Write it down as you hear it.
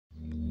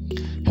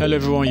Hello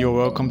everyone, you're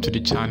welcome to the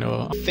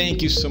channel.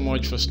 Thank you so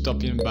much for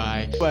stopping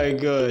by. Oh my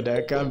god,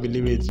 I can't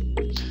believe it.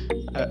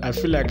 I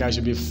feel like I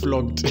should be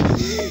flogged.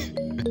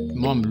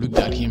 Mom looked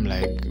at him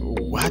like,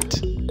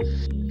 what?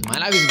 My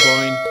life is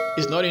boring,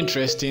 it's not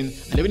interesting,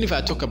 and even if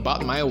I talk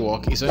about my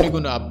work, it's only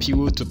going to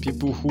appeal to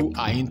people who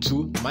are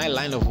into my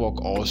line of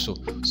work also.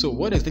 So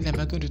what exactly am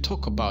I going to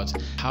talk about?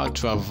 How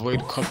to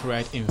avoid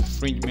copyright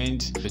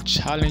infringement, the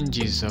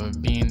challenges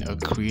of being a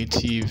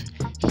creative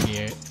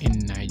here in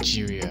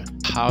Nigeria,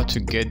 how to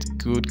get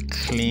good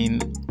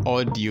clean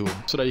audio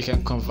so that you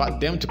can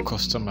convert them to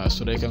customers,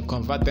 so that you can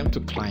convert them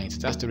to clients.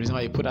 That's the reason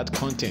why you put out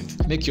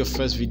content. Make your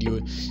first video,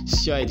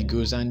 see how it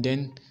goes, and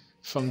then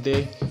from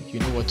there you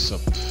know what's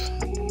up.